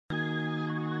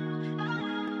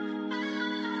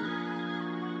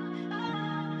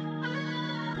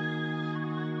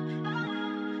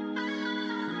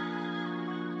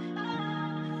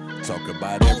Talk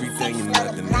about everything and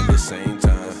nothing at the same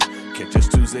time. Catch us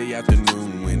Tuesday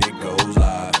afternoon when it goes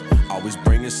live. Always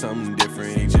bringing something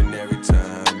different each and every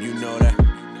time. You know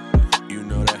that, you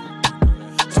know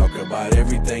that. Talk about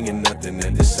everything and nothing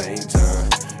at the same time.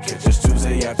 Catch us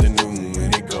Tuesday afternoon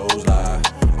when it goes live.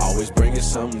 Always bringing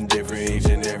something different each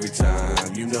and every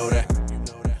time. You know that, you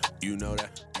know that, you know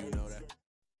that, you know that.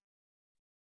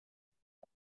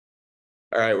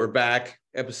 All right, we're back.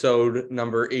 Episode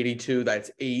number 82.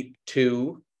 That's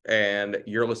 82. And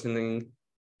you're listening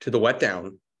to the Wet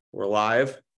Down. We're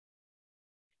live,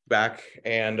 back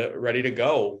and ready to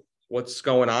go. What's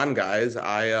going on, guys?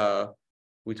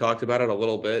 We talked about it a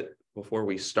little bit before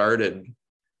we started,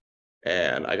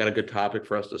 and I got a good topic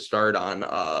for us to start on.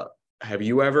 Have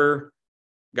you ever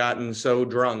gotten so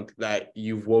drunk that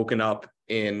you've woken up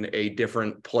in a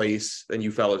different place than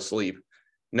you fell asleep?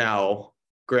 Now,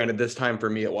 granted, this time for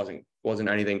me, it wasn't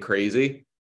anything crazy.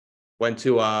 Went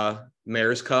to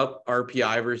Mayor's Cup,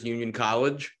 RPI versus Union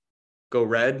College. Go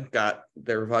Red, got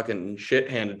their fucking shit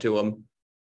handed to them,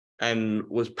 and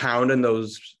was pounding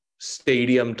those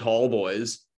stadium tall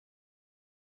boys.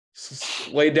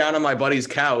 Laid down on my buddy's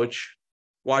couch,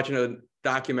 watching a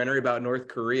documentary about North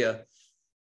Korea,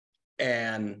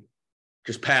 and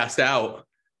just passed out.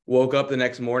 Woke up the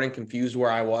next morning, confused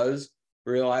where I was.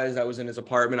 Realized I was in his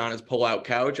apartment on his pull-out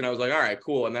couch, and I was like, all right,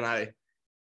 cool. And then I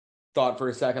thought for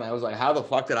a second, I was like, how the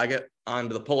fuck did I get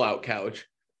onto the pull-out couch?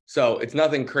 So it's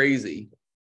nothing crazy,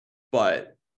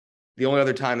 but the only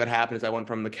other time that happened is I went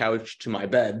from the couch to my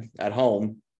bed at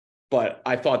home. But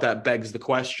I thought that begs the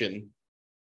question,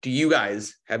 do you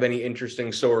guys have any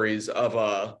interesting stories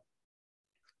of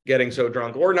getting so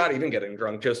drunk, or not even getting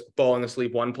drunk, just falling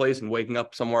asleep one place and waking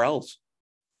up somewhere else?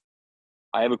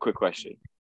 I have a quick question.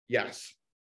 Yes.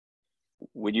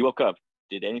 When you woke up,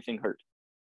 did anything hurt?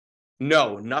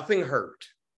 No, nothing hurt.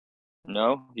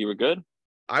 No, you were good?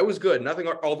 I was good. Nothing,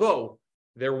 although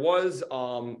there was,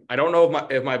 I don't know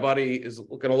if my buddy is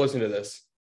going to listen to this.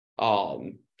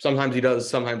 Sometimes he does,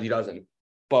 sometimes he doesn't.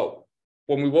 But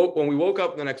when we woke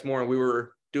up the next morning, we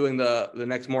were doing the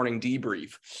next morning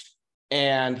debrief,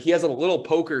 and he has a little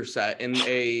poker set in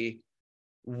a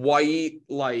white,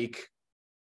 like,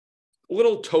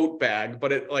 little tote bag,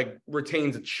 but it like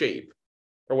retains its shape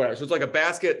or whatever. So it's like a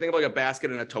basket, think of like a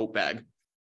basket and a tote bag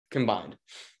combined.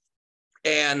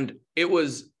 And it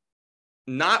was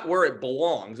not where it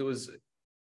belongs. It was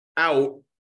out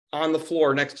on the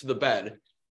floor next to the bed,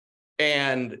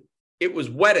 and it was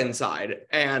wet inside,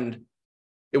 and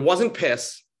it wasn't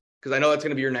piss, because I know that's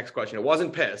going to be your next question. It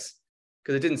wasn't piss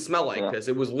because it didn't smell like piss.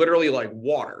 It was literally like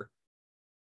water.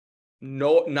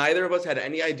 No, neither of us had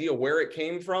any idea where it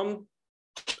came from.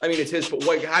 I mean, it's his, but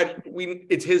like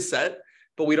it's his set,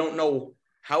 but we don't know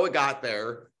how it got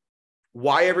there,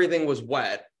 why everything was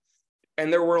wet.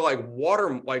 And there were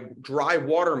like dry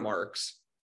water marks,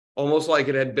 almost like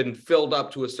it had been filled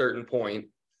up to a certain point,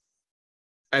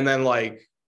 and then like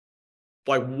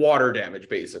water damage,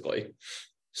 basically.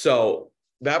 So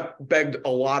that begged a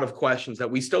lot of questions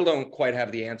that we still don't quite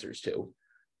have the answers to.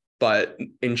 But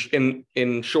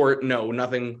in short, no,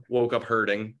 nothing woke up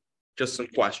hurting, just some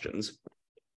questions.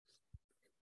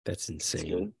 That's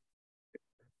insane.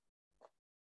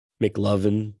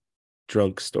 McLovin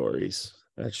drunk stories.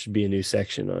 That should be a new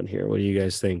section on here. What do you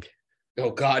guys think?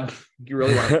 Oh God, you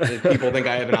really want people think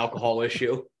I have an alcohol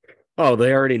issue? Oh,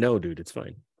 they already know, dude. It's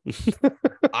fine.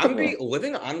 I'm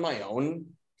living on my own.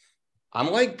 I'm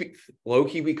like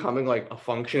low-key becoming like a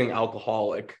functioning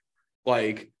alcoholic.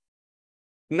 Like,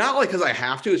 not like because I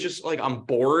have to. It's just like I'm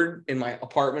bored in my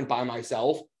apartment by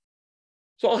myself.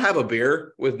 So I'll have a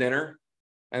beer with dinner,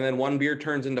 and then one beer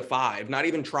turns into 5. Not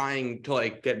even trying to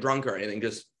like get drunk or anything.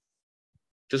 Just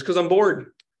because I'm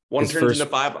bored. One turns into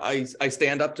 5. I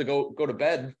stand up to go to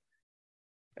bed,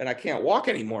 and I can't walk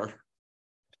anymore.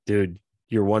 Dude,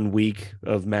 your 1 week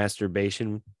of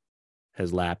masturbation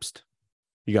has lapsed.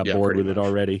 You got bored with it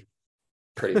already.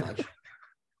 Pretty much.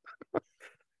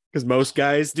 Because most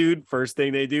guys, dude, first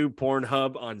thing they do,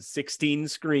 Pornhub on 16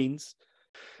 screens.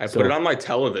 I put it on my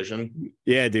television.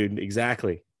 Yeah, dude,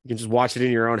 exactly. You can just watch it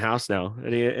in your own house now,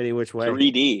 any which way.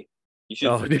 3D. You should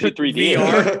 3D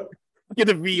VR. Get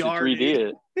a VR.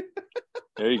 3D it.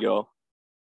 There you go.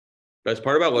 Best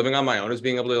part about living on my own is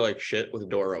being able to like shit with the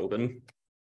door open.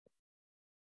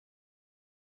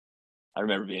 I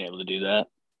remember being able to do that.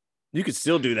 You could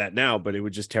still do that now, but it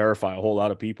would just terrify a whole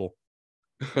lot of people.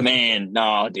 Man,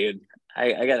 no, dude.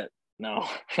 I gotta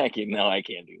I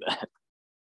can't do that.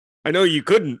 I know you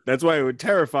couldn't. That's why it would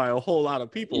terrify a whole lot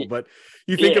of people. But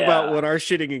you think about what our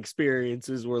shitting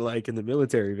experiences were like in the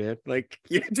military, man. Like,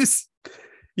 you just,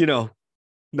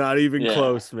 Not even Yeah.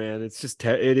 close, man. It's just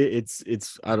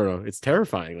it's I don't know. It's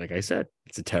terrifying. Like I said,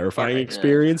 it's a terrifying Alright.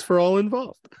 experience for all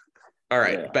involved. All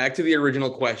right, Yeah. back to the original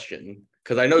question,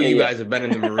 because I know Yeah, you yeah. guys have been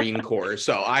in the Marine Corps,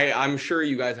 so I'm sure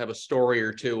you guys have a story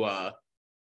or two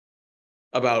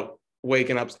about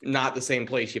waking up not the same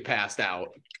place you passed out.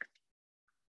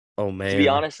 Oh man. To be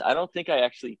honest, I don't think I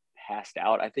actually passed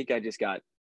out. I think I just got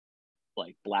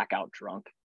like blackout drunk,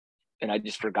 and I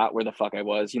just forgot where the fuck I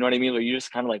was. You know what I mean? Where you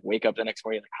just kind of like wake up the next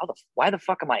morning, like, why the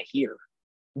fuck am I here?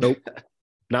 Nope.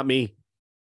 Not me.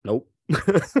 Nope.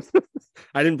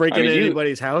 I didn't break I mean, into you-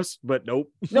 anybody's house, but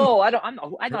nope. No, I don't.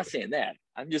 I'm not saying that.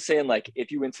 I'm just saying, like,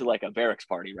 if you went to like a barracks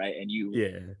party, right, and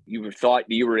Yeah. you thought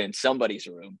you were in somebody's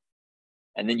room,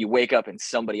 and then you wake up in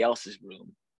somebody else's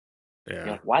room. Yeah.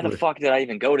 You're like, why the fuck did I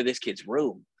even go to this kid's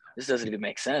room? This doesn't even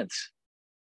make sense.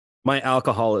 My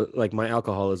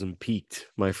alcoholism peaked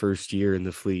my first year in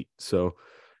the fleet. So,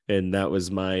 and that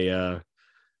was my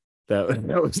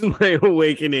that was my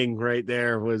awakening right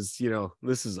there. Was,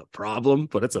 this is a problem,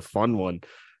 but it's a fun one.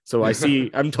 So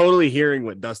I'm totally hearing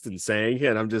what Dustin's saying,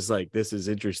 and I'm just like, this is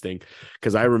interesting,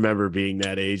 because I remember being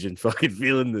that age and fucking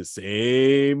feeling the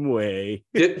same way.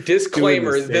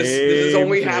 Disclaimer: Doing the this has same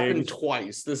only thing. happened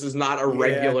twice. This is not a Yeah.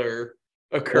 regular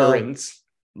occurrence.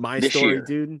 My This story, year.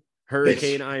 dude.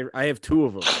 Hurricane I have two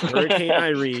of them.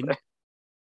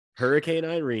 Hurricane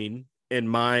Irene and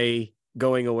my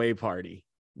going away party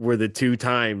were the two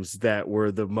times that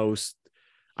were the most.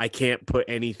 I can't put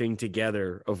anything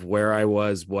together of where I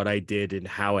was, what I did, and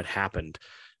how it happened.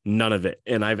 None of it.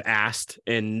 And I've asked,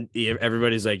 and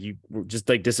everybody's like, you just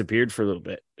like disappeared for a little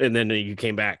bit, and then you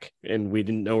came back, and we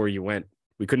didn't know where you went.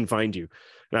 We couldn't find you.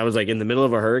 And I was like, in the middle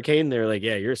of a hurricane. They're like,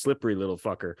 yeah, you're a slippery little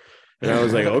fucker. And I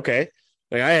was like, okay.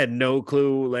 Like, I had no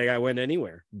clue, like, I went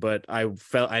anywhere, but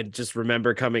I just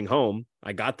remember coming home.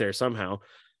 I got there somehow,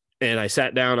 and I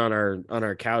sat down on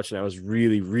our couch, and I was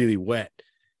really, really wet.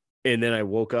 And then I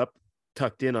woke up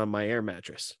tucked in on my air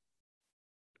mattress.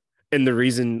 And the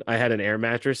reason I had an air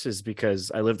mattress is because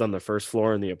I lived on the first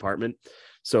floor in the apartment.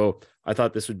 So I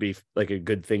thought this would be like a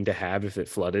good thing to have. If it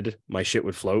flooded, my shit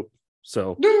would float.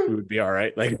 So we would be all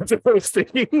right. Like, the first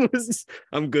thing was,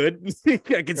 I'm good. I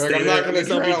can stay I'm there. not going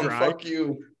to I'll be drown. dry. Fuck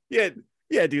you.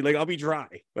 Yeah, dude. Like, I'll be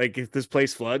dry. Like, if this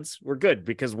place floods, we're good,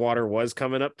 because water was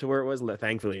coming up to where it was.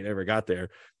 Thankfully, it never got there.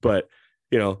 But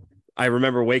I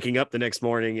remember waking up the next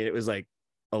morning, and it was like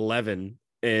 11,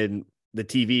 and the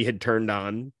TV had turned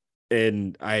on,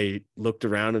 and I looked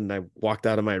around, and I walked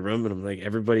out of my room, and I'm like,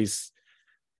 everybody's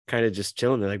kind of just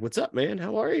chilling. They're like, "What's up, man?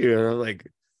 How are you?" And I'm like,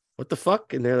 "What the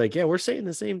fuck?" And they're like, "Yeah, we're saying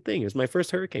the same thing. It was my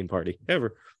first hurricane party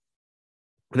ever."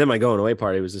 And then my going away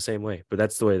party was the same way, but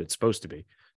that's the way it's supposed to be.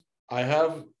 I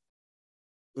have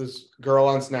this girl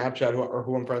on Snapchat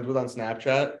who I'm friends with on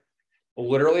Snapchat.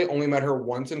 Literally only met her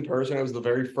once in person. It was the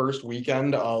very first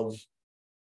weekend of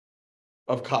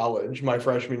college, my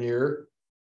freshman year,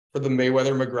 for the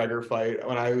Mayweather-McGregor fight,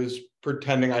 when I was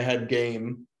pretending I had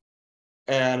game.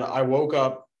 And I woke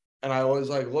up and I was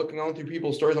like looking on through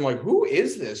people's stories. I'm like, who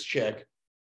is this chick?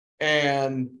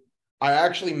 And I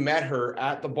actually met her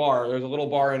at the bar. There's a little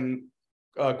bar in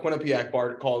Quinnipiac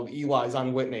bar called Eli's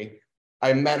on Whitney.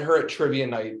 I met her at trivia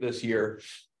night this year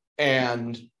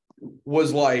and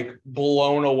was like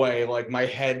blown away. Like, my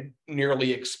head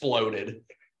nearly exploded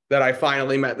that I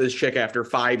finally met this chick after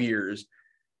 5 years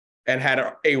and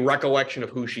had a recollection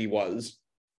of who she was.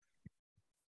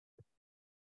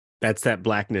 That's that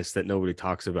blackness that nobody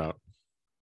talks about.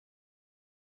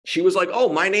 She was like, "Oh,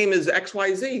 my name is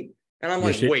XYZ." And I'm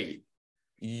like, wait,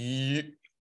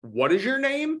 what is your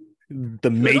name?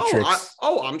 The Matrix.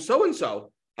 I'm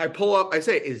so-and-so. I pull up, I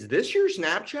say, "Is this your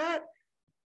Snapchat?"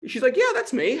 She's like, "Yeah,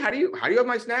 that's me. How do you have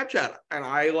my Snapchat?" And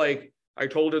I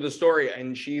told her the story,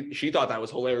 and she thought that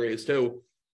was hilarious too.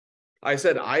 I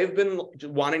said, "I've been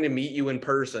wanting to meet you in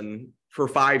person for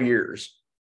 5 years,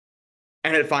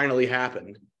 and it finally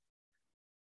happened."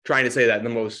 Trying to say that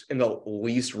in the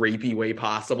least rapey way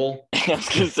possible. I was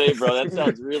gonna say, bro, that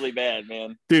sounds really bad,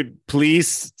 man. Dude,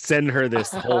 please send her this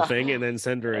whole thing and then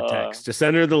send her a text. Just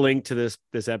send her the link to this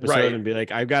episode and be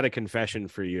like, "I've got a confession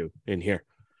for you in here."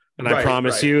 And I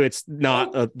promise you, it's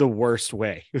not the worst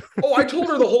way. I told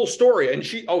her the whole story, and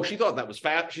she thought that was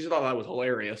fat. She thought that was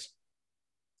hilarious.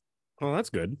 Well,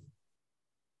 that's good.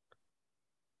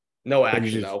 No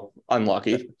action, though.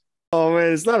 Unlucky. Oh,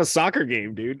 man, it's not a soccer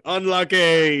game, dude.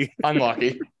 Unlucky.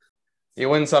 Unlucky. You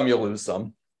win some, you lose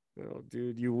some. Oh,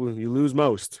 dude, you lose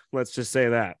most. Let's just say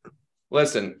that.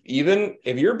 Listen, even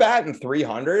if you're batting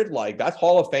 300, like, that's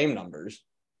Hall of Fame numbers.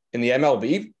 In the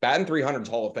MLB, batting 300 is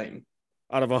Hall of Fame.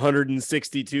 Out of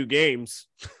 162 games.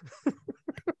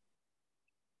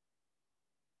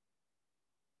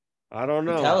 I don't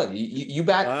I'm know. telling you, you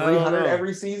bat I don't 300 know.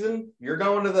 every season. You're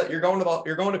going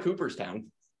to Cooperstown.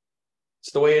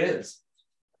 It's the way it is.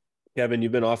 Kevin,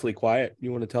 you've been awfully quiet.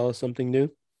 You want to tell us something new?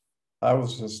 I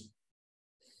was just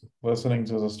listening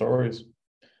to the stories.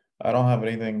 I don't have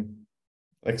anything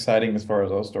exciting as far as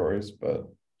those stories, but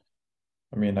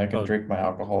I mean, I can Oh. drink my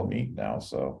alcohol neat now,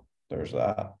 so there's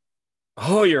that.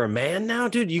 Oh, you're a man now,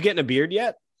 dude. You getting a beard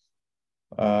yet?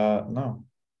 No,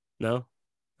 No,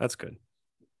 that's good.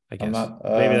 I guess I'm not.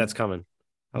 maybe that's coming.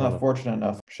 I I'm don't not know. fortunate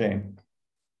enough, Shane.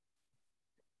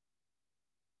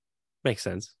 Makes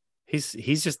sense.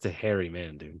 He's just a hairy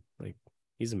man, dude. Like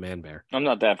he's a man bear. I'm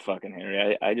not that fucking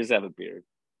hairy. I just have a beard.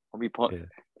 Yeah.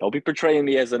 Don't be portraying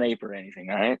me as an ape or anything,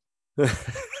 all right?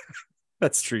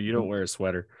 That's true. You don't wear a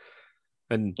sweater,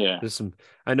 and Yeah. there's some.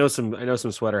 I know some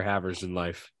sweater havers in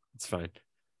life. It's fine.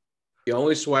 The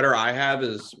only sweater I have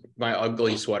is my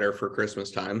ugly sweater for Christmas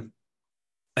time.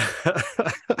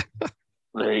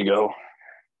 There you go.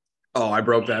 Oh, I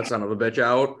broke that son of a bitch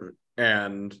out,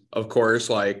 and of course,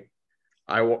 like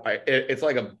it's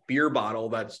like a beer bottle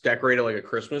that's decorated like a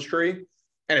Christmas tree,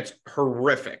 and it's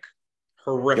horrific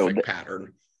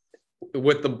pattern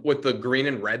with the green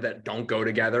and red that don't go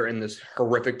together in this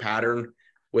horrific pattern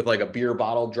with like a beer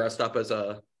bottle dressed up as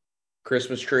a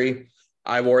Christmas tree.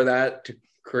 I wore that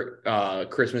to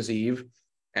Christmas Eve,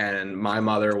 and my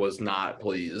mother was not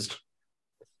pleased.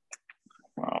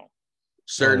 Wow.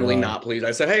 Certainly Oh, wow. not pleased.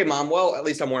 I said, "Hey, Mom, well, at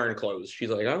least I'm wearing clothes." She's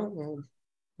like, "Oh,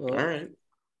 well, all right."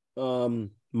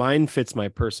 Mine fits my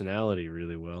personality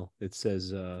really well. It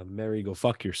says, Mary, go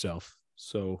fuck yourself.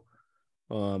 So,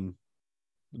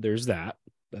 there's that.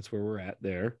 That's where we're at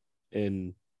there.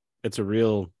 And it's a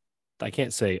real, I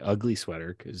can't say ugly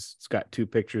sweater because it's got 2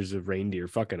 pictures of reindeer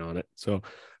fucking on it. So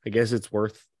I guess it's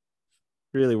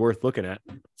really worth looking at.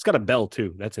 It's got a bell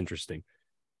too. That's interesting.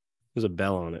 There's a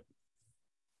bell on it.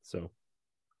 So,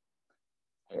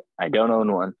 I don't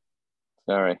own one.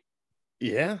 Sorry.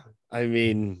 yeah, I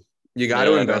mean, You got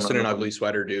Yeah, to I invest don't in an know. ugly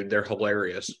sweater, dude. They're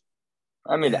hilarious.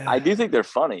 I mean, Yeah. I do think they're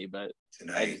funny, but I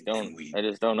tonight, just don't. and we I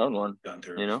just don't own one.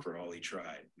 Gunter you know? for all he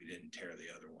tried. We didn't tear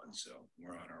the other one, so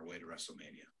we're on our way to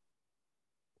WrestleMania.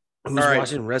 who's All right.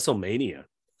 watching WrestleMania?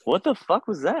 What the fuck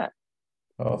was that?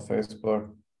 Oh, Facebook.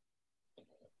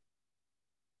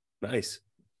 Nice.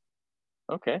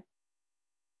 Okay.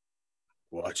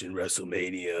 Watching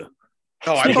WrestleMania.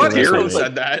 Oh, I Speaking thought of Aaron WrestleMania.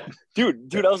 said that.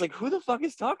 Dude, I was like, who the fuck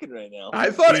is talking right now?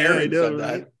 I thought Yeah, I Aaron know, said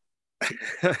right?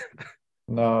 that.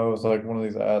 No, it was like one of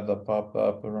these ads that popped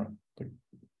up around the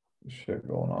shit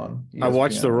going on. I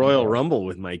watched the ESPN. Royal Rumble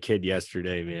with my kid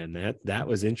yesterday, man. That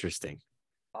was interesting.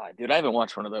 Oh, dude, I haven't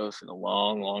watched one of those in a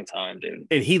long, long time, dude.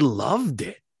 And he loved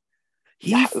it.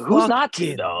 He Yeah, who's not to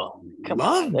fucking though? Come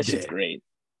on, loved that shit's it. great.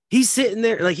 He's sitting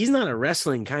there like he's not a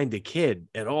wrestling kind of kid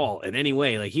at all in any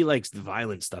way. Like he likes the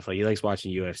violent stuff. Like he likes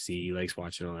watching UFC. He likes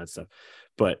watching all that stuff.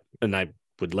 And I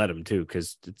would let him too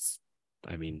because it's,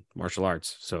 I mean, martial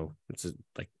arts. So it's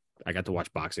like I got to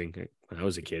watch boxing when I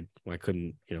was a kid. Why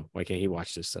can't he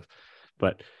watch this stuff?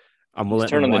 But I'm gonna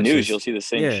Just let turn him on the watch news, this. you'll see the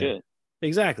same Yeah. shit.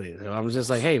 Exactly. So I was just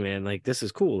like, hey man, like this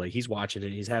is cool. Like he's watching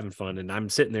it, he's having fun. And I'm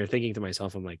sitting there thinking to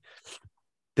myself, I'm like,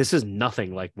 this is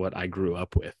nothing like what I grew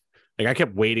up with. Like I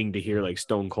kept waiting to hear like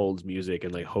Stone Cold's music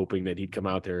and like hoping that he'd come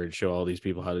out there and show all these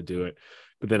people how to do it.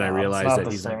 But then I It's realized not that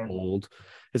the he's like same. old.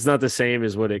 It's not the same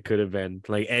as what it could have been.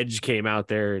 Like Edge came out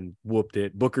there and whooped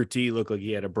it. Booker T looked like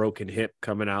he had a broken hip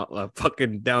coming out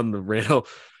fucking down the rail.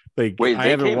 Like Wait, I they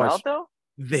haven't came watched. out though?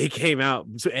 They came out.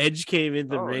 So Edge came in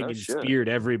the Oh, ring no and shit. speared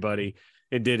everybody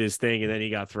and did his thing, and then he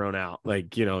got thrown out.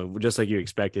 Like, you know, just like you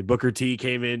expected. Booker T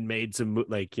came in, made some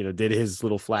like, you know, did his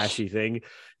little flashy thing,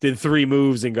 did 3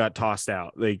 moves and got tossed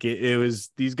out. Like it was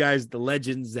these guys, the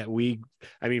legends that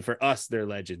I mean, for us, they're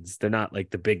legends. They're not like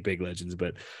the big legends,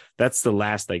 but that's the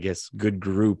last, I guess, good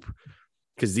group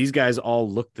because these guys all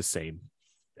look the same.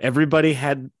 Everybody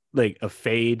had like a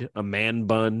fade, a man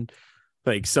bun,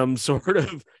 like some sort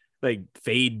of like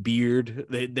fade beard.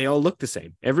 They all look the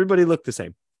same. Everybody looked the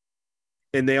same.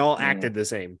 And they all acted the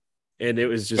same. And it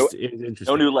was just it was interesting.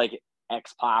 No new like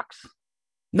X-Pacs.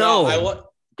 No.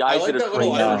 Guys like that are that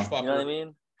little crazy. Irish You know what I fucker.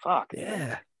 mean? Fuck.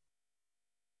 Yeah.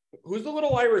 Who's the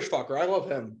little Irish fucker? I love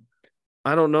him.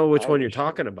 I don't know which one you're Irish.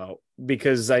 talking about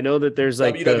because I know that there's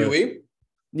like WWE.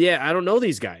 yeah, I don't know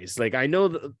these guys. Like I know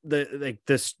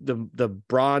the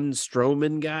Braun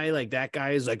Strowman guy, like that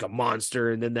guy is like a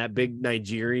monster, and then that big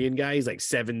Nigerian guy, he's like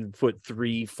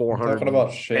 7'3", 400. Talking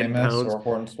about Sheamus or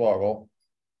Hornswoggle.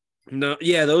 No,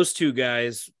 yeah, those 2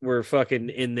 guys were fucking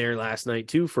in there last night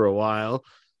too for a while,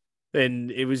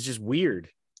 and it was just weird.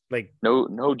 Like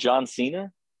No John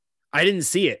Cena? I didn't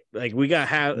see it. Like we got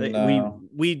No.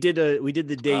 we did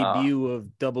the debut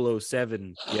of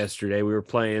 007 yesterday. We were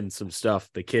playing some stuff.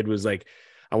 The kid was like,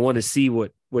 I want to see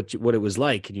what it was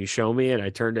like. Can you show me? And I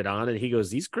turned it on and he goes,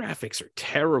 these graphics are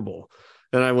terrible.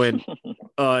 And I went, in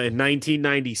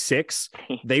 1996,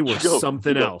 they were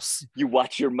something else. You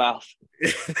watch your mouth.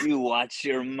 You watch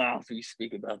your mouth. We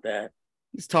speak about that.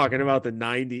 He's talking about the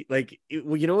 90. Like,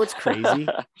 you know what's crazy?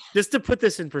 Just to put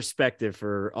this in perspective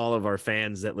for all of our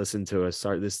fans that listen to us,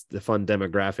 the fun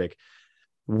demographic.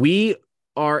 We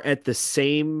are at the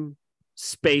same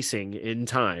spacing in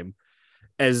time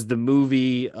as the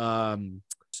movie.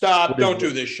 Stop! Don't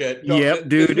do this shit. Yep,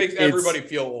 dude. This makes everybody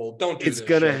feel old. Don't do this. It's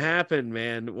gonna shit. happen,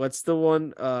 man. What's the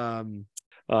one?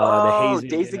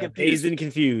 Dazed and Confused. Dazed and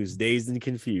Confused. Dazed and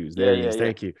Confused. Yeah, There it yeah, is. yeah.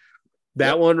 Thank you.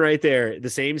 That one right there. The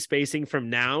same spacing from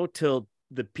now till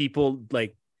the people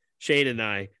like Shane and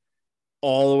I,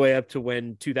 all the way up to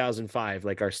when 2005,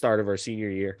 like our start of our senior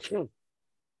year.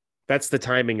 That's the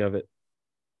timing of it.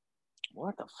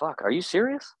 What the fuck? Are you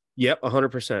serious? Yep,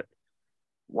 100%.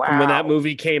 Wow. From when that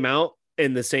movie came out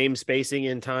in the same spacing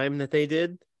in time that they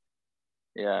did.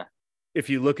 Yeah. If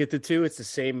you look at the two, it's the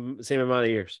same amount of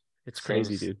years. It's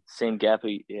crazy, dude. Same gap.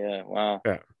 Yeah. Wow.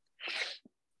 Yeah.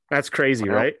 That's crazy,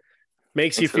 Well, right?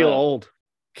 Makes you thanks for feel that. old.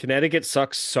 Connecticut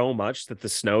sucks so much that the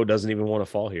snow doesn't even want to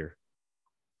fall here.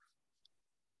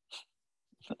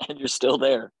 And you're still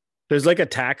there. There's like a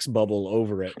tax bubble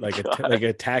over it, like God. like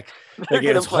a tax. They're Like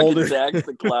gonna it's fucking holding tax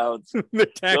the clouds. the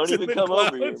tax Don't in even the come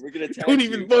over here. clouds. We're gonna tax Don't you.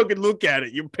 even fucking look at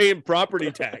it. You're paying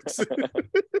property tax.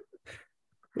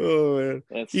 Oh man.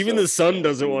 That's Even so the sun funny.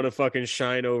 doesn't want to fucking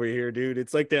shine over here, dude.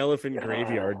 It's like the elephant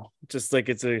graveyard. Just like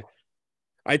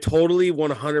I totally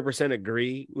 100%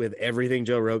 agree with everything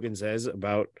Joe Rogan says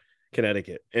about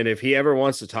Connecticut. And if he ever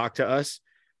wants to talk to us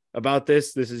about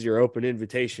this is your open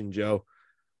invitation, Joe.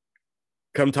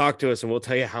 Come talk to us and we'll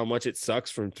tell you how much it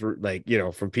sucks from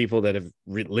people that have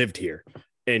lived here.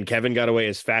 And Kevin got away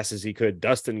as fast as he could.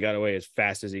 Dustin got away as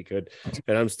fast as he could.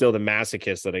 And I'm still the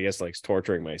masochist that I guess likes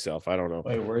torturing myself. I don't know.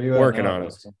 Wait, where are you at Working now, on it.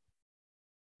 Dustin?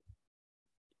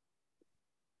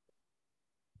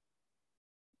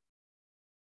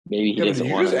 Maybe he Yeah, but doesn't did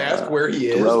you want just ask where he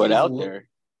is? throw it He's out li- there.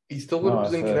 He still No,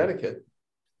 lives I in said- Connecticut.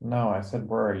 No, I said,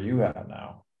 where are you at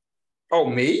now? Oh,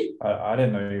 me? I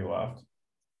didn't know you left.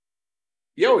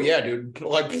 Yo, yeah, dude.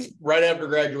 Like right after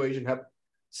graduation.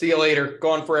 See you later.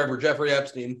 Gone forever. Jeffrey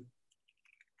Epstein.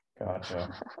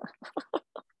 Gotcha.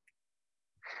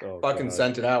 Oh, Fucking God.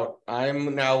 sent it out.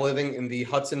 I'm now living in the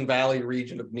Hudson Valley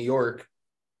region of New York.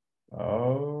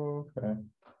 Oh, okay.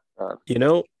 You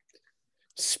know,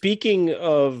 speaking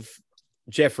of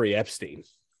Jeffrey Epstein,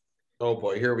 Oh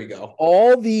boy, here we go.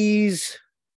 all these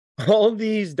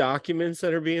documents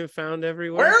that are being found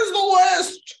everywhere. Where's the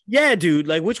list? Yeah, dude.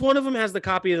 Like, which one of them has the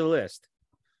copy of the list?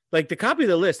 Like, the copy of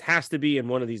the list has to be in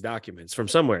one of these documents from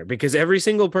somewhere because every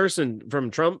single person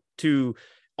from Trump to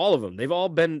all of them,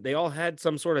 they all had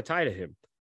some sort of tie to him.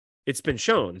 It's been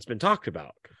shown. It's been talked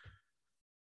about.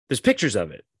 There's pictures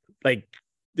of it. Like,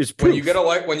 there's proof.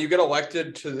 When you get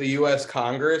elected to the U.S.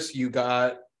 Congress, you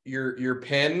got your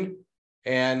PIN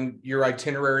and your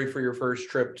itinerary for your first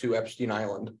trip to Epstein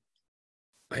Island.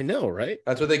 I know, right?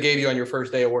 That's what they gave you on your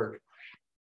first day of work.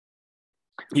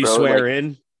 You Bro, swear like- in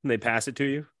and they pass it to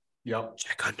you. Yep.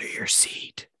 Check under your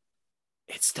seat.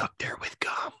 It's stuck there with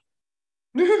gum.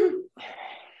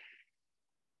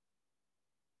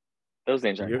 Those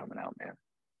names aren't You- coming out, man.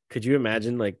 Could you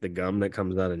imagine like the gum that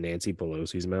comes out of Nancy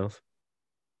Pelosi's mouth?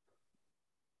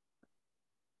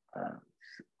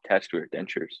 Attached to her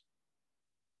dentures.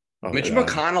 Oh, Mitch God.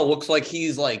 McConnell looks like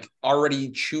he's like already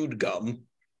chewed gum.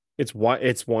 It's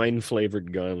wine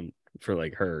flavored gum for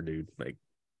like her, dude. Like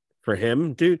for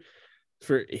him, dude.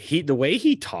 The way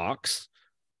he talks,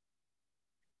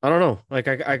 I don't know. Like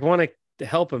I want to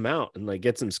help him out and like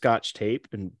get some Scotch tape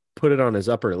and put it on his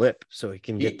upper lip so he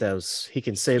can get those. He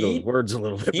can say those words a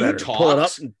little bit he better. Pull it up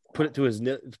talks- and put it to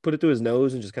his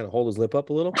nose and just kind of hold his lip up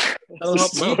a little. That'll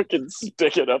help Just him out. fucking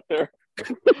stick it up there.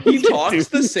 He talks Dude,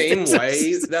 the same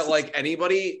way that like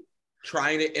anybody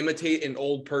trying to imitate an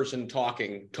old person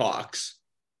talking talks.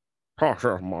 Well,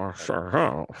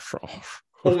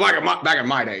 back in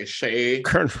my day, say.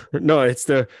 No, it's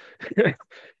the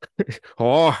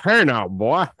oh hey now,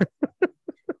 boy. Oh,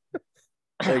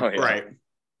 yeah. Right.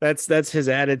 That's his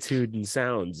attitude and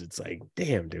sounds. It's like,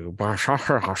 damn, dude.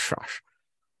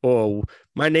 Oh,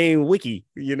 my name Wiki,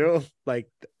 you know? Like,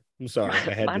 I'm sorry.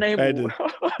 I had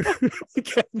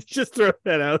to just throw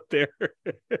that out there.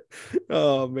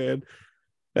 Oh man.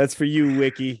 That's for you,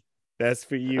 Wiki. That's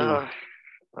for you.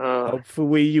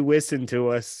 Hopefully you listen to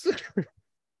us.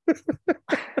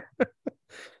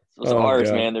 Those Oh, R's,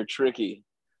 God. man, they're tricky.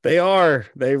 They are.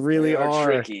 They really They are are.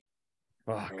 tricky.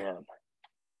 Fuck. Man.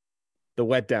 The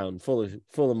wet down, full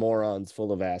of morons,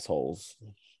 full of assholes.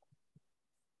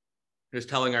 Just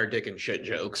telling our dick and shit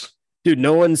jokes. Dude,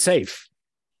 no one's safe.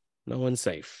 No one's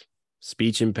safe.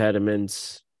 Speech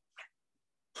impediments,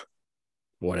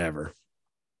 whatever.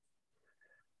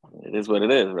 It is what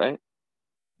it is, right?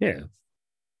 Yeah.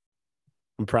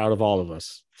 I'm proud of all of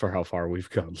us for how far we've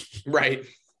come. Right. It's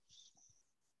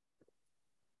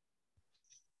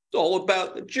all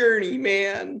about the journey,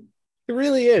 man. It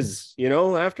really is. You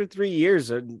know, after 3 years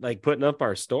of like putting up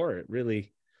our store, it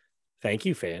really, thank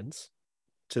you, fans.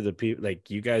 To the people, like,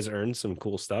 you guys earned some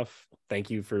cool stuff. Thank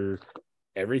you for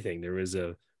everything. There was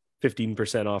a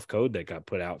 15% off code that got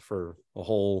put out for a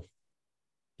whole,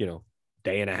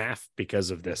 day and a half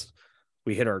because of this.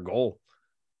 We hit our goal.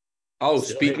 Oh,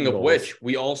 Still speaking hitting of goals. which,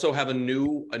 we also have a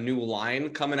new line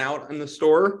coming out in the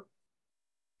store.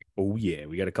 Oh yeah,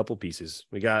 we got a couple pieces.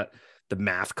 We got the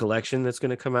math collection that's going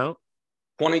to come out.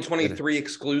 2023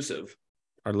 exclusive.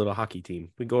 Our little hockey team.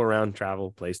 We go around,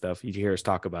 travel, play stuff. You hear us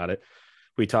talk about it.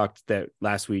 We talked that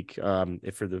last week.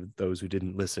 If for those who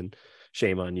didn't listen,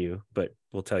 shame on you, but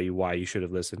we'll tell you why you should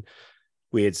have listened.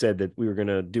 We had said that we were going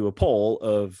to do a poll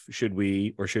of should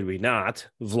we or should we not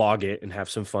vlog it and have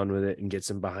some fun with it and get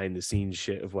some behind the scenes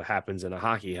shit of what happens in a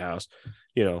hockey house,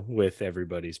 with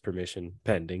everybody's permission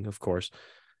pending, of course.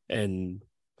 And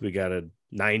we got a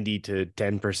 90 to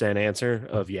 10% answer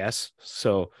of yes.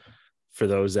 So for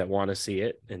those that want to see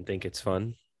it and think it's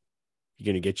fun,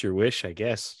 you're going to get your wish, I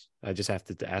guess. I just have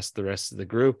to ask the rest of the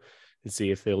group and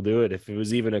see if they'll do it. If it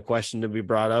was even a question to be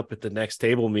brought up at the next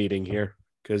table meeting here,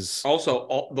 because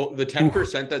Also, the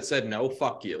 10% that said no,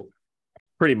 fuck you.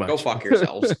 pretty much Go fuck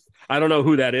yourselves. I don't know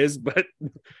who that is, but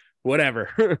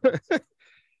whatever.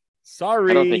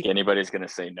 Sorry. I don't think anybody's gonna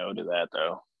say no to that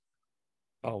though.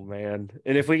 Oh man.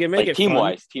 And if we can make Like it team fun,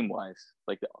 wise.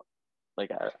 I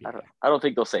don't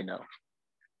think they'll say no.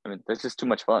 I mean, that's just too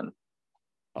much fun.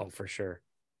 oh, for sure.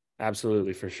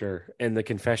 Absolutely, for sure. And the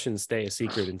confessions stay a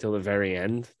secret until the very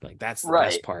end. Like, that's the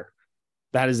best Right. part.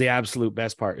 That is the absolute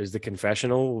best part, is the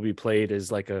confessional will be played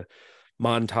as like a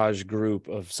montage group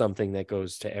of something that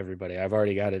goes to everybody. I've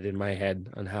already got it in my head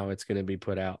on how it's going to be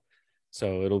put out.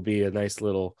 So it'll be a nice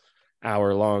little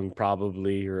hour long,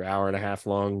 probably, or hour and a half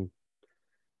long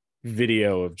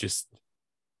video of just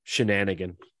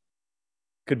shenanigan.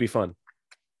 Could be fun.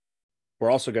 We're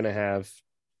also going to have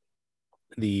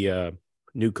the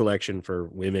new collection for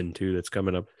women too that's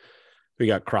coming up. We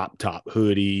got crop top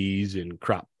hoodies and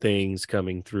crop things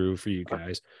coming through for you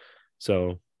guys.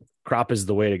 So crop is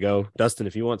the way to go. Dustin,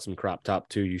 if you want some crop top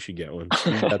too, you should get one.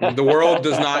 The world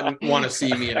does not want to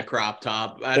see me in a crop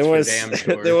top. That's for damn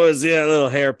sure. There was a little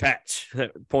hair patch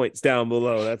that points down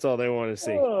below. That's all they want to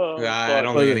see. Oh, I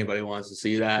don't think anybody wants to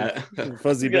see that.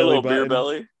 Fuzzy You got a belly little beer button.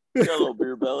 belly. You got a little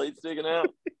beer belly sticking out.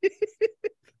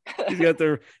 He's got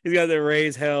the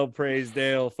raise hell, praise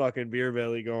Dale fucking beer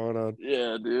belly going on.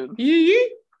 Yeah, dude.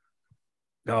 Yee.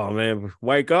 Oh man,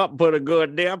 wake up, put a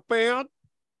good dip in.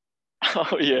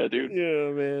 Oh yeah, dude.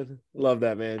 Yeah, man. Love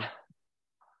that, man.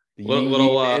 The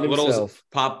Little man himself.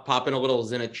 pop in a little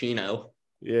Zinachino.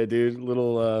 Yeah, dude.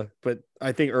 But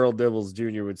I think Earl Dibbles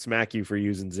Jr. would smack you for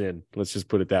using Zin. Let's just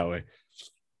put it that way.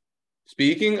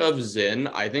 Speaking of Zin,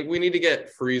 I think we need to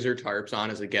get Freezer Tarps on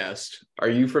as a guest. Are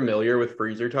you familiar with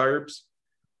Freezer Tarps?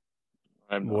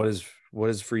 What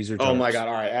is freezer? Oh my Tarps? god!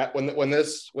 All right,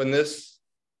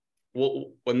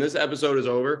 when this episode is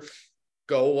over,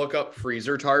 go look up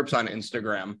Freezer Tarps on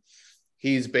Instagram.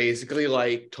 He's basically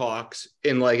like talks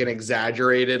in like an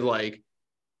exaggerated like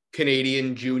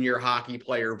Canadian junior hockey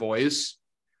player voice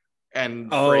and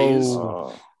phrase.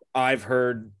 Oh, I've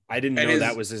heard. I didn't And know his-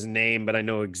 that was his name, but I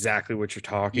know exactly what you're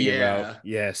talking Yeah. about.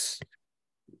 Yes.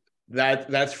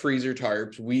 That's Freezer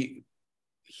Tarps.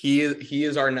 He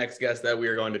is our next guest that we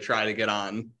are going to try to get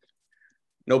on.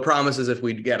 No promises if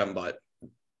we get him, but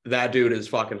that dude is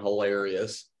fucking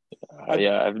hilarious.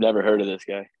 yeah, I've never heard of this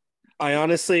guy. I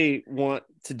honestly want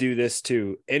to do this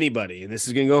to anybody, and this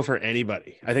is going to go for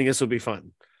anybody. I think this will be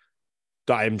fun.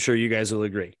 I'm sure you guys will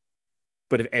agree.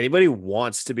 But if anybody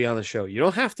wants to be on the show, you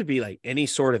don't have to be like any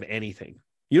sort of anything.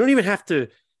 You don't even have to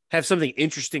have something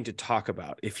interesting to talk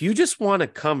about. If you just want to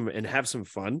come and have some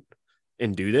fun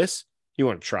and do this, you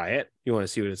want to try it, you want to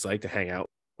see what it's like to hang out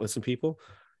with some people,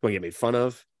 you want to get made fun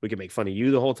of, we can make fun of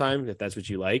you the whole time if that's what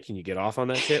you like and you get off on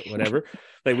that shit, whatever.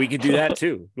 Like, we could do that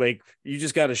too. Like, you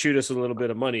just got to shoot us a little bit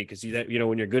of money, because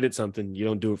when you're good at something, you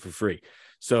don't do it for free.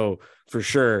 So for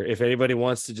sure, if anybody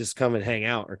wants to just come and hang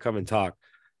out or come and talk,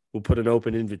 we'll put an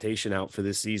open invitation out for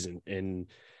this season. And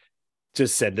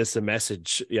just send us a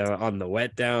message, on the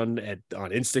Wet Down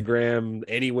on Instagram,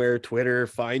 anywhere, Twitter.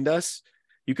 Find us.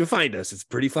 You can find us. It's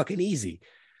pretty fucking easy.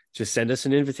 Just send us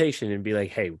an invitation and be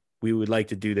like, hey, we would like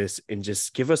to do this, and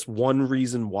just give us one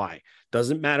reason why.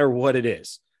 Doesn't matter what it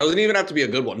is. Doesn't even have to be a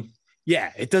good one.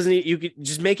 Yeah, it doesn't. You could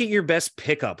just make it your best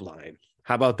pickup line.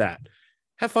 How about that?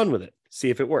 Have fun with it. See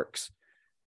if it works.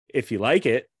 If you like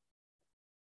it,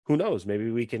 who knows?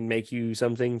 Maybe we can make you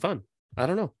something fun. I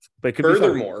don't know. But it could be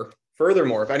fun.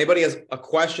 Furthermore, if anybody has a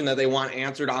question that they want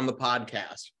answered on the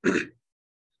podcast,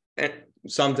 and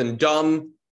something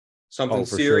dumb, something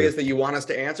serious that you want us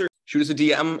to answer, shoot us a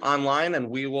DM online and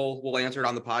we'll answer it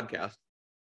on the podcast.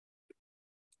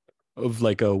 Of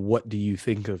like what do you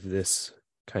think of this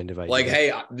kind of idea? Like,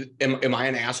 hey, am I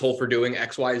an asshole for doing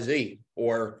XYZ?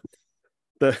 Or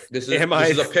this is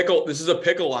a pickle. This is a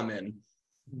pickle I'm in.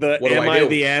 Am I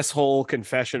the asshole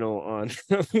confessional on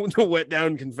the Wet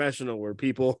Down confessional, where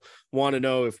people want to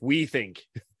know if we think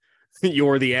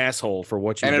you're the asshole for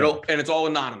what you do. And it's all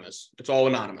anonymous. It's all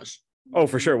anonymous. Oh,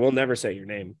 for sure. We'll never say your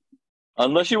name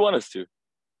unless you want us to.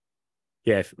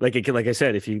 Yeah, like I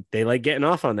said, if they like getting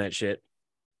off on that shit,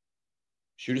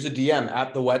 shoot us a DM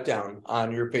at the Wet Down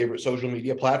on your favorite social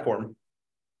media platform.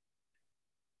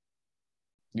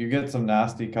 You get some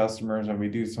nasty customers, and we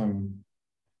do some.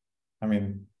 I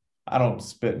mean, I don't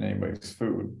spit in anybody's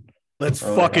food. Let's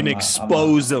fucking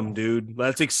expose them, dude.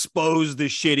 Let's expose the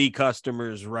shitty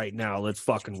customers right now. Let's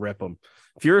fucking rip them.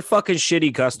 If you're a fucking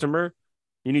shitty customer,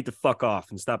 you need to fuck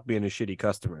off and stop being a shitty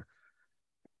customer.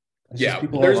 Yeah,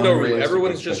 there's no reason.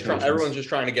 Everyone's just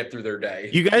trying to get through their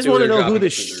day. You guys want to know who the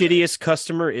shittiest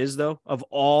customer is, though, of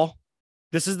all?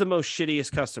 This is the most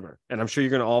shittiest customer, and I'm sure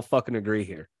you're going to all fucking agree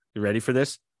here. You ready for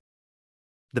this?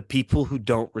 The people who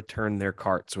don't return their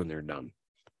carts when they're done.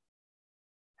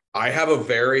 I have a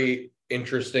very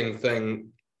interesting thing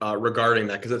regarding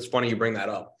that, because it's funny you bring that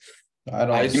up. You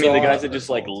mean the guys that just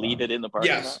like leave it in the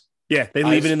parking lot? Yeah, they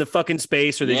leave it in the fucking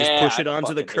space, or they just push it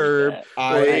onto the curb,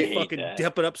 or they fucking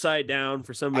dip it upside down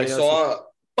for somebody else.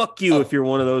 Fuck you if you're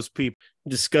one of those people.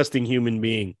 Disgusting human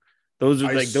being. Those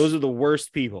are those are the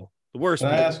worst people. The worst.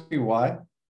 Can I ask you why?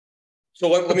 So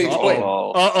let me explain.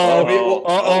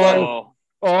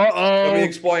 Let me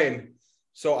explain.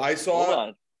 So I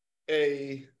saw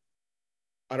I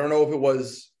don't know if it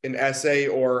was an essay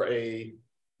or a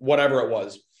whatever it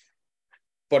was,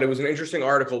 but it was an interesting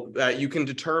article that you can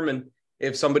determine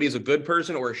if somebody is a good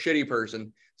person or a shitty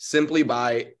person simply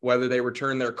by whether they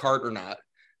return their cart or not,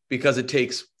 because it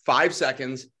takes 5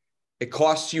 seconds. It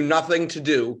costs you nothing to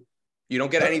do. You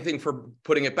don't get anything for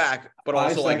putting it back, but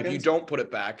also like if you don't put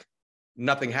it back,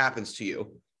 nothing happens to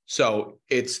you. So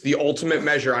it's the ultimate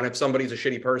measure on if somebody's a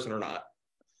shitty person or not.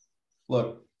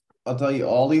 Look, I'll tell you,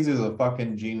 Aldi's is a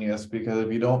fucking genius, because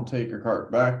if you don't take your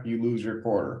cart back, you lose your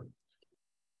quarter.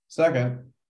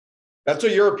 Second, that's a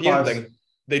European thing.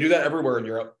 They do that everywhere in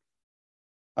Europe.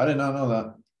 I did not know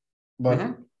that,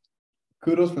 but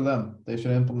kudos for them. They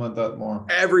should implement that more.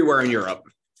 Everywhere in Europe.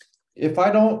 If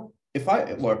I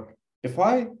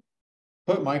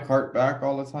put my cart back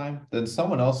all the time, then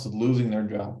someone else is losing their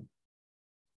job.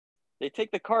 They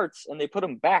take the carts and they put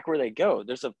them back where they go.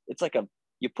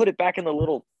 You put it back in the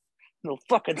little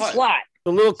fucking slot.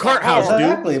 The little cart house,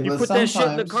 exactly, dude. You put that shit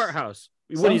in the cart house.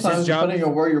 What is his job? Depending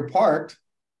on where you're parked,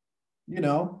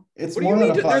 it's more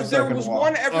than a 5 second There was walk.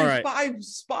 one every 5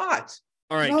 spots.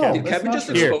 All right, Kevin. Did Kevin just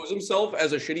expose himself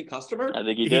as a shitty customer? I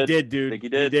think he did. He did, dude. I think he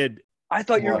did. He did. I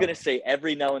thought you were gonna say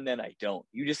every now and then I don't.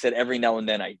 You just said every now and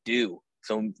then I do.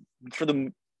 So for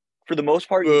the most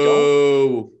part, you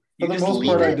don't. For the most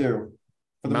part, I do.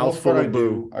 For the most part, I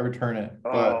do. I return it.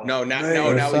 But now he's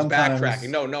backtracking.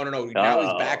 No. Now he's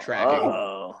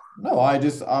backtracking. No,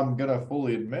 I'm gonna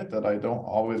fully admit that I don't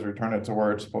always return it to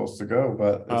where it's supposed to go,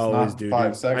 but it's not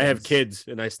 5 seconds. I have kids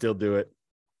and I still do it.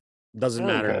 Doesn't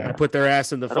matter. I put their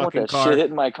ass in the fucking car. Shit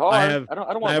hitting my car. I have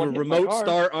a remote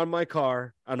start on my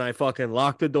car, and I fucking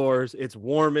lock the doors. It's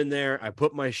warm in there. I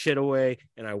put my shit away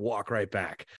and I walk right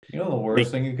back. You know the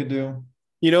worst thing you could do?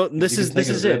 This is it.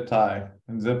 Zip tie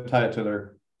it to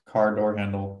their car door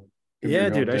handle. Yeah,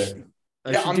 dude.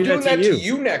 I'm doing that to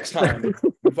you next time.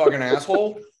 You fucking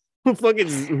asshole. We're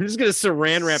just gonna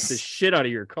saran wrap the shit out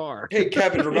of your car. Hey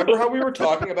Kevin, remember how we were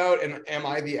talking about an "Am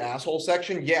I the asshole"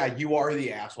 section? Yeah, you are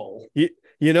the asshole.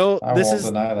 This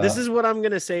is what I'm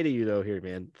gonna say to you though. Here,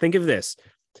 man. Think of this.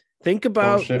 Think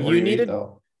about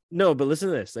but listen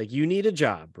to this. Like, you need a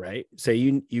job, right? Say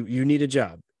you need a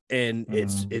job, and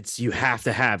it's you have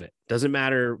to have it. Doesn't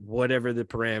matter whatever the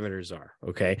parameters are.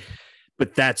 Okay,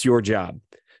 but that's your job.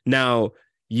 Now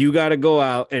You got to go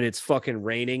out and it's fucking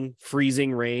raining,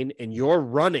 freezing rain, and you're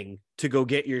running to go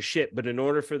get your shit. But in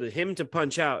order for him to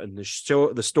punch out and the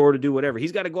store to do whatever,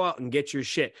 he's got to go out and get your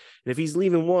shit. And if he's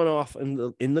leaving one off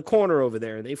in the corner over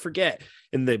there and they forget,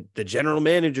 and the general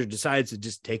manager decides to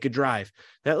just take a drive,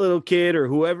 that little kid or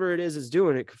whoever it is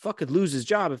doing it could fucking lose his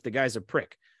job if the guy's a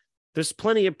prick. There's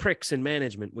plenty of pricks in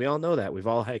management. We all know that. We've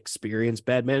all experienced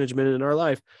bad management in our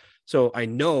life. So I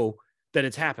know that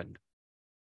it's happened.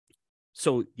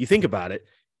 So you think about it,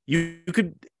 you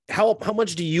could, how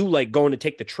much do you like going to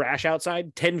take the trash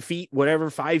outside? 10 feet, whatever,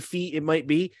 5 feet it might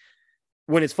be,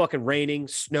 when it's fucking raining,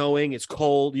 snowing, it's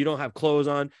cold, you don't have clothes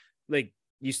on. Like,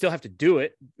 you still have to do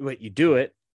it, but you do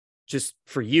it just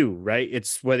for you, right?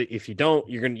 It's whether, if you don't,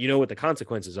 you know what the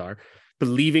consequences are. But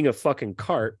leaving a fucking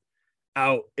cart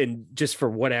out and just for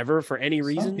whatever, for any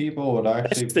reason, Some people would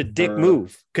actually that's the dick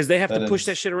move, because they have to push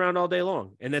that shit around all day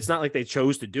long. And that's not like they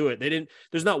chose to do it. They didn't.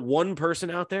 There's not one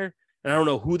person out there, and I don't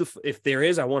know who if there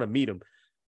is, I want to meet him,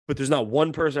 but there's not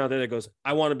one person out there that goes,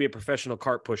 I want to be a professional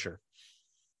cart pusher.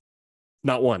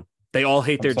 Not one. They all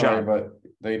hate their job, but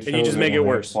they and you just make it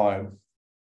worse.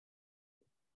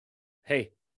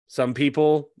 Hey, some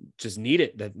people just need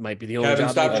it. That might be the only Kevin,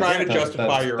 job. stop trying to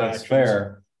justify your that's actions.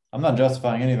 fair. I'm not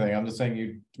justifying anything. I'm just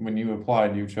saying when you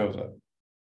applied, you chose it.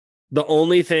 The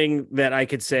only thing that I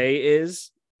could say is,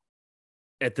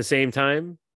 at the same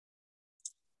time,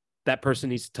 that person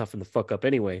needs to toughen the fuck up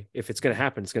anyway. If it's going to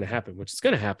happen, it's going to happen, which is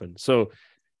going to happen. So,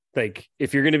 like,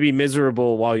 if you're going to be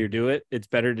miserable while you do it, it's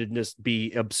better to just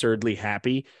be absurdly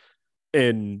happy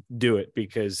and do it,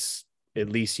 because at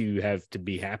least you have to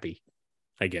be happy,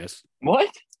 I guess.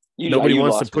 What? Nobody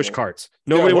wants to push carts.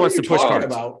 Nobody wants to push carts.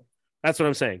 About? That's what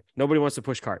I'm saying. Nobody wants to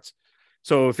push carts.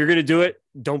 So if you're going to do it,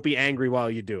 don't be angry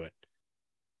while you do it.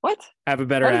 What? Have a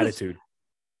better attitude.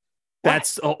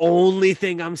 That's the only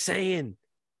thing I'm saying.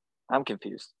 I'm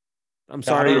confused. I'm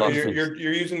sorry. You're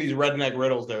using these redneck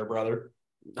riddles there, brother.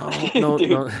 No,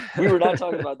 Dude, no. We were not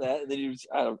talking about that. And then you,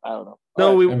 I don't know.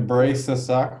 No, we embrace the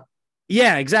suck.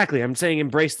 Yeah, exactly. I'm saying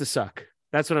embrace the suck.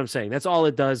 That's what I'm saying. That's all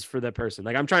it does for that person.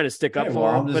 Like, I'm trying to stick up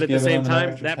for him, but at the same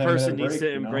time, that person needs to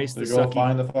embrace the sucky. Go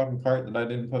find the fucking cart that I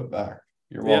didn't put back.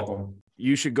 You're welcome.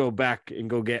 You should go back and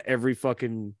go get every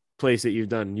fucking place that you've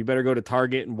done. You better go to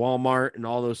Target and Walmart and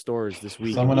all those stores this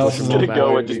week. Someone else is gonna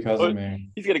go and because of me.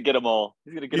 He's gonna get them all.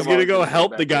 He's gonna go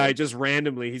help the guy just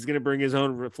randomly. He's gonna bring his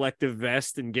own reflective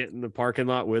vest and get in the parking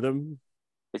lot with him.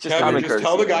 It's just Kevin, just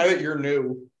tell the guy that you're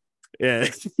new. Yeah,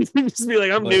 just be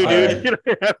like, I'm new, dude.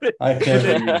 I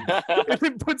can't. And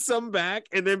then put some back,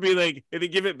 and then be like, and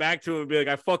then give it back to him and be like,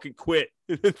 I fucking quit,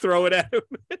 and then throw it at him.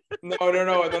 No.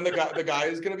 And then the guy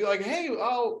is gonna be like, hey,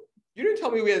 oh, you didn't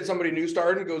tell me we had somebody new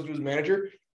starting. Goes to his manager.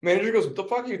 Manager goes, what the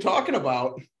fuck are you talking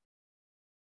about?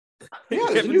 Yeah,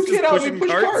 there's a new kid out. We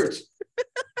push carts.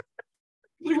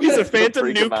 He's a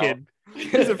phantom new kid.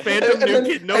 He's a phantom new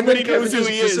kid. Nobody knows who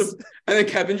he is. And then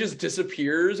Kevin just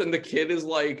disappears, and the kid is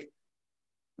like,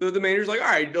 the manager's like, all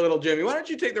right, little Jimmy, why don't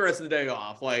you take the rest of the day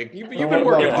off? Like, you've been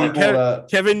working hard.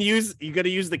 Kevin, you got to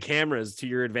use the cameras to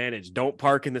your advantage. Don't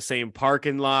park in the same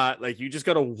parking lot. Like, you just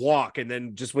got to walk, and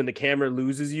then just when the camera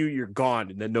loses you, you're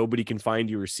gone, and then nobody can find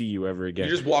you or see you ever again.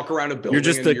 You just walk around a building. You're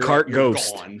just the cart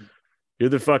ghost. Gone. You're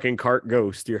the fucking cart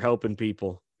ghost. You're helping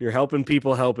people. You're helping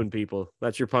people.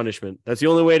 That's your punishment. That's the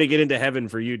only way to get into heaven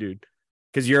for you, dude.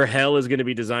 Because your hell is going to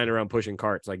be designed around pushing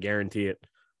carts. I guarantee it.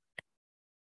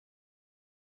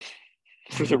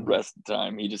 For the rest of the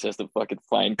time, he just has to fucking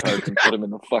find carts and put them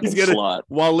in the fucking slot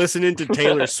while listening to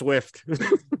Taylor Swift.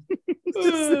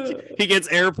 He gets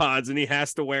AirPods and he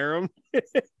has to wear them.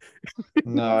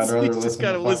 No, I'd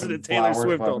rather listen to Taylor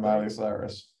Swift all Miley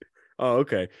Cyrus. Oh,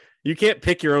 okay. You can't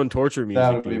pick your own torture music.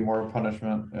 That would be more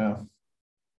punishment. Yeah.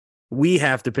 We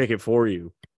have to pick it for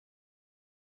you.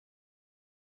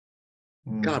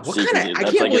 God, what kind of? I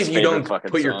can't believe you don't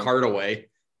put your cart away.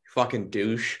 Fucking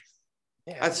douche.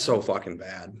 Yeah, that's so fucking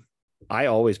bad. I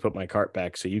always put my cart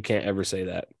back, so you can't ever say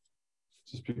that.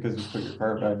 Just because you put your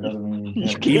cart back doesn't mean you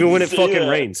can't. Even when it fucking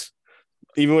rains.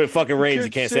 Even when it fucking rains, you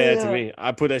can't say that to me.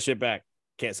 I put that shit back.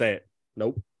 Can't say it.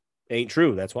 Nope. Ain't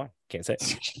true. That's why. Can't say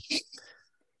it.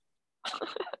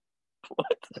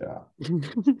 What? Yeah.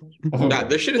 God,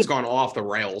 this shit has gone off the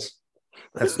rails.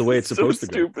 That's the way it's supposed to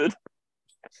go. Stupid.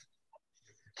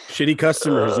 Shitty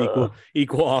customers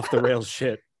equal off the rails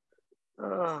shit.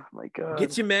 Oh my god.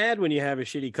 Gets you mad when you have a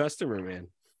shitty customer, man.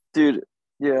 Dude,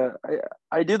 yeah,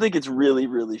 I do think it's really,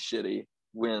 really shitty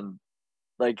when,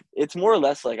 like, it's more or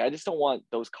less like, I just don't want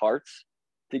those carts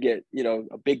to get,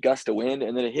 a big gust of wind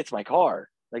and then it hits my car.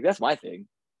 Like, that's my thing.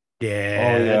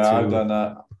 Yeah. Oh yeah, I've done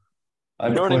that. You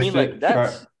know what I mean? Like,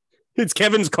 that's It's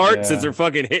Kevin's carts Yeah. that are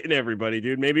fucking hitting everybody,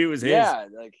 dude. Maybe it was his Yeah,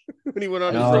 like when he went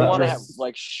on I his just No, don't run. want to have that's-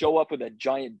 like show up with a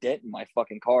giant dent in my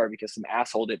fucking car because some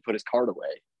asshole didn't put his card away.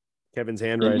 Kevin's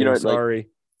handwriting. know, like- Sorry.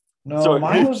 No, So-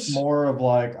 mine was more of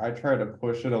like I try to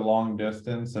push it a long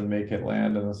distance and make it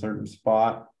land in a certain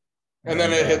spot. And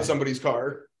then it hit uh, somebody's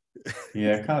car.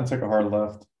 Yeah, it kind of took a hard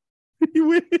left.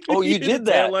 Oh, you Hit did a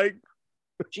that? taillight.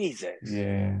 Jesus,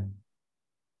 Yeah.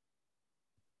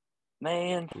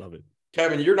 man. Love it.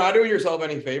 Kevin, you're not doing yourself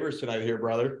any favors tonight here,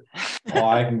 brother. Oh,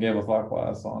 I can give a fuck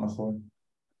less, honestly.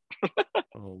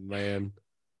 Oh man.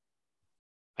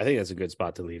 I think that's a good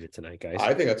spot to leave it tonight, guys.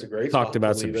 I think that's a great Talked spot to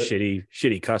about some leave it.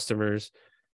 shitty customers.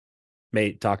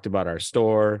 Mate talked about our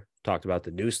store, talked about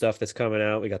the new stuff that's coming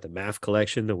out. We got the math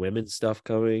collection, the women's stuff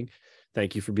coming.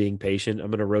 Thank you for being patient.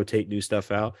 I'm going to rotate new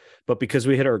stuff out. But because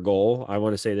we hit our goal, I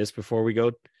want to say this before we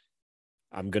go.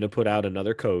 I'm going to put out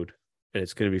another code, and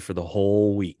it's going to be for the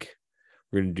whole week.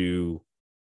 We're going to do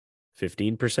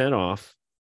 15% off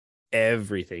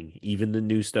everything, even the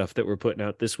new stuff that we're putting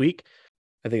out this week.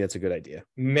 I think that's a good idea.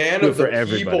 Man Do it of the for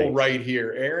everybody. people right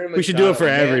here. Aaron We should do it for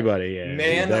Machado, man- everybody. Yeah,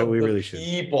 Man that of we the really should.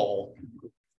 people.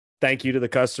 Thank you to the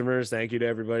customers. Thank you to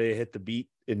everybody that hit the beat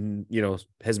and,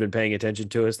 has been paying attention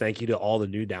to us. Thank you to all the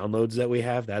new downloads that we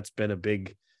have. That's been a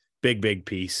big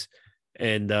piece.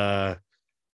 And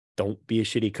don't be a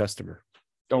shitty customer.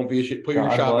 Don't be a shit. Put your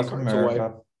God shopping bless carts away.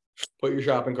 America. Put your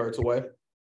shopping carts away.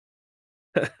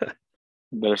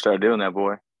 Better start doing that,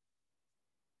 boy.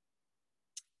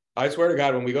 I swear to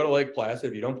God, when we go to Lake Placid,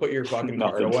 if you don't put your fucking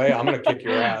cart Nothing. away, I'm gonna kick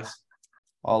your ass.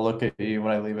 I'll look at you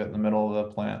when I leave it in the middle of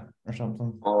the plant or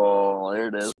something. Oh, there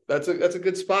it is. That's a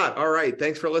good spot. All right.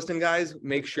 Thanks for listening, guys.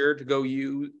 Make sure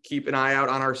to keep an eye out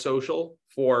on our social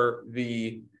for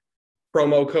the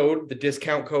promo code, the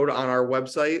discount code on our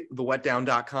website,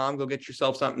 thewetdown.com. Go get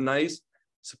yourself something nice.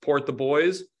 Support the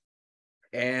boys.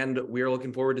 And we are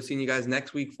looking forward to seeing you guys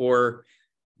next week for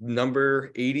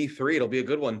number 83. It'll be a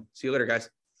good one. See you later, guys.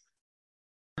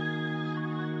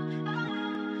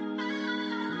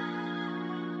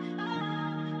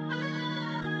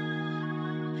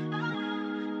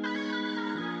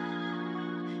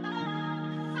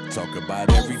 Talk about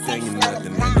everything and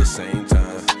nothing at the same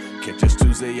time. Catch us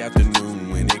Tuesday afternoon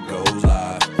when it goes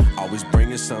live. Always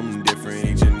bringing something different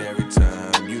each and every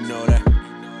time. You know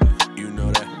that. You know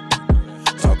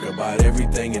that. Talk about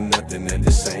everything and nothing at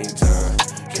the same time.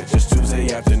 Catch us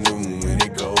Tuesday afternoon when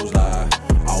it goes live.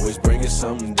 Always bringing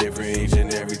something different each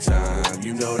and every time.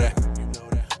 You know that.